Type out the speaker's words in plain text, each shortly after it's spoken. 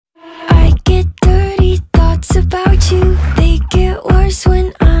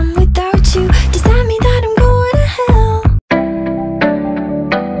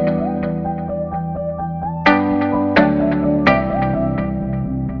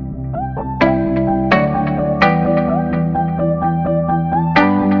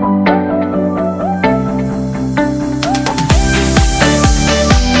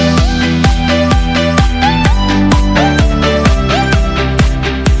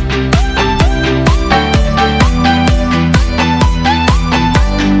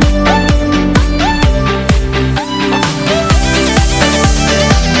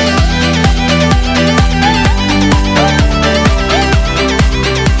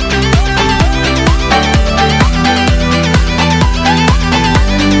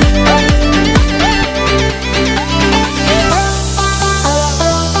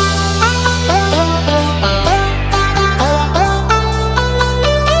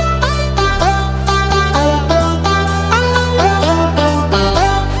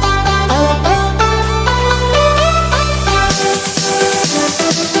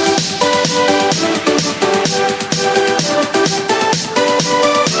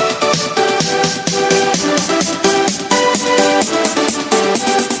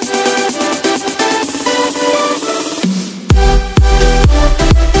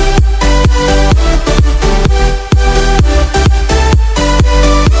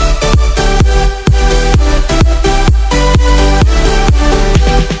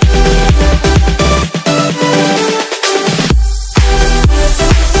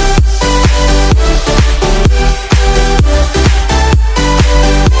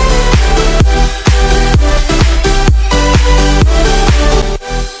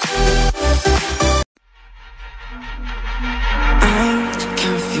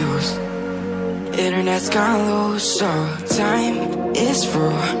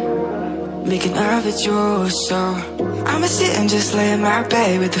making love at you. So I'ma sit and just lay in my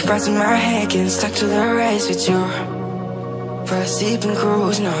bed with the frost in my head, getting stuck to the race with you for a sleeping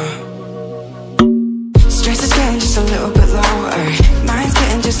cruise now. Stress is getting just a little bit lower, mind's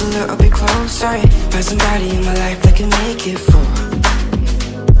getting just a little bit closer. Find somebody in my life that can make it for.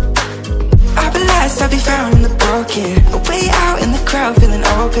 I'll be lost, I'll be found in the broken, way out in the crowd feeling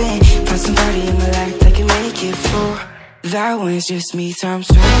open. Find somebody in my life that can make it for. That one's just me times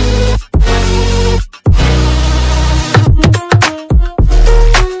two.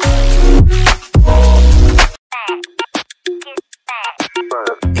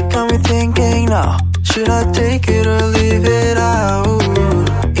 It got me thinking now, should I take it or leave it out?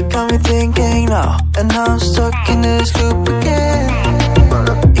 It got me thinking now, and now I'm stuck in this loop again.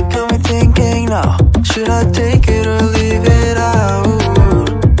 It got me thinking now, should I take it or leave it out?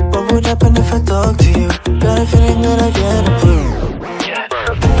 What would happen if I talk to you? Got a feeling that I get a clue.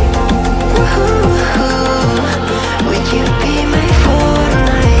 Would you be my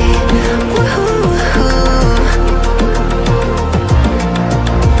fortnight?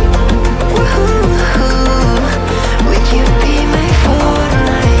 Would you be my fortnight?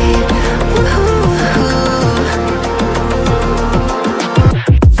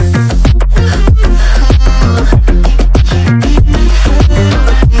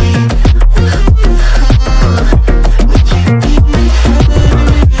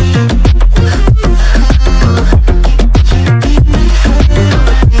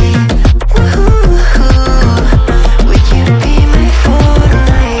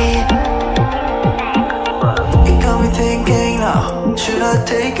 Should I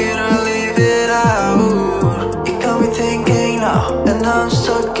take it or leave it out? It got me thinking now, and now I'm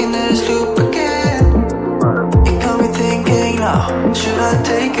stuck in this loop again. It got me thinking now, should I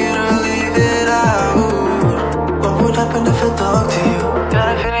take it or leave it out? What would happen if I talk to you? Got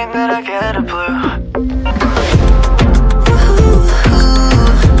a feeling that I get a blue.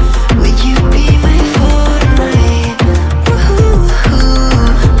 Would you be my fortnight?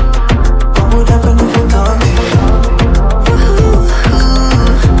 What would happen if I talk to you?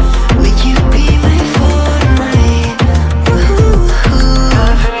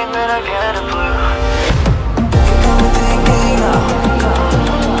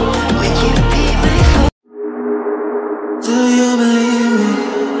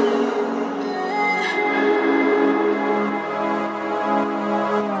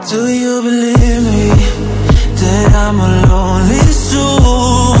 Do you believe me, that I'm a lonely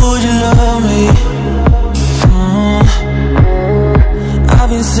soul? Would you love me? I've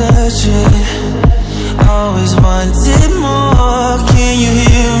been searching, always wanted more. Can you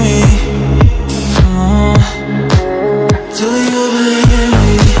hear me?